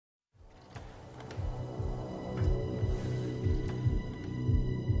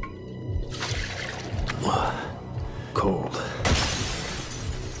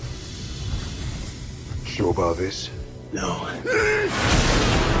you about this? No.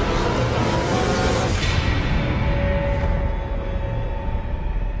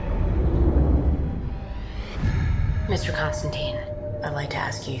 Mr. Constantine, I'd like to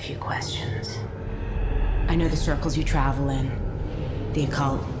ask you a few questions. I know the circles you travel in. The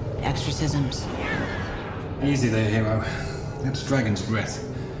occult, exorcisms. Easy there, hero. That's dragon's breath.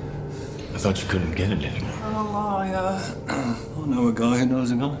 I thought you couldn't get it anymore. Oh, I know a guy who knows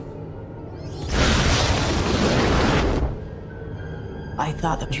a guy. I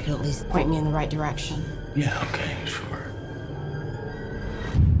thought that you could at least point me in the right direction. Yeah, okay, sure.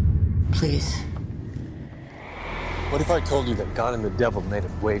 Please. What if I told you that God and the devil made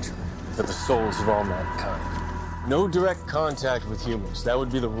a wager for the souls of all mankind? No direct contact with humans, that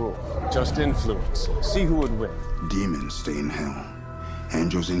would be the rule. Just influence. See who would win. Demons stay in hell.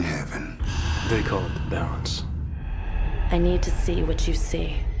 Angels in heaven. They call it the balance. I need to see what you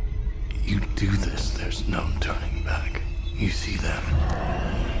see. You do this, there's no turning back. You see them.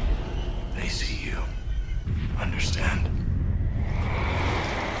 They see you. Understand?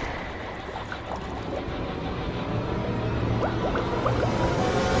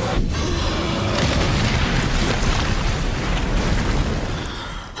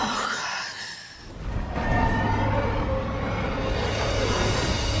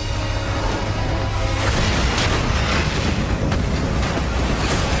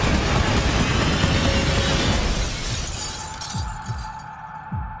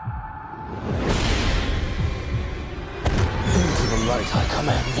 I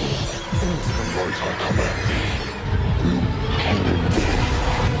command thee. Into the light I command thee. You can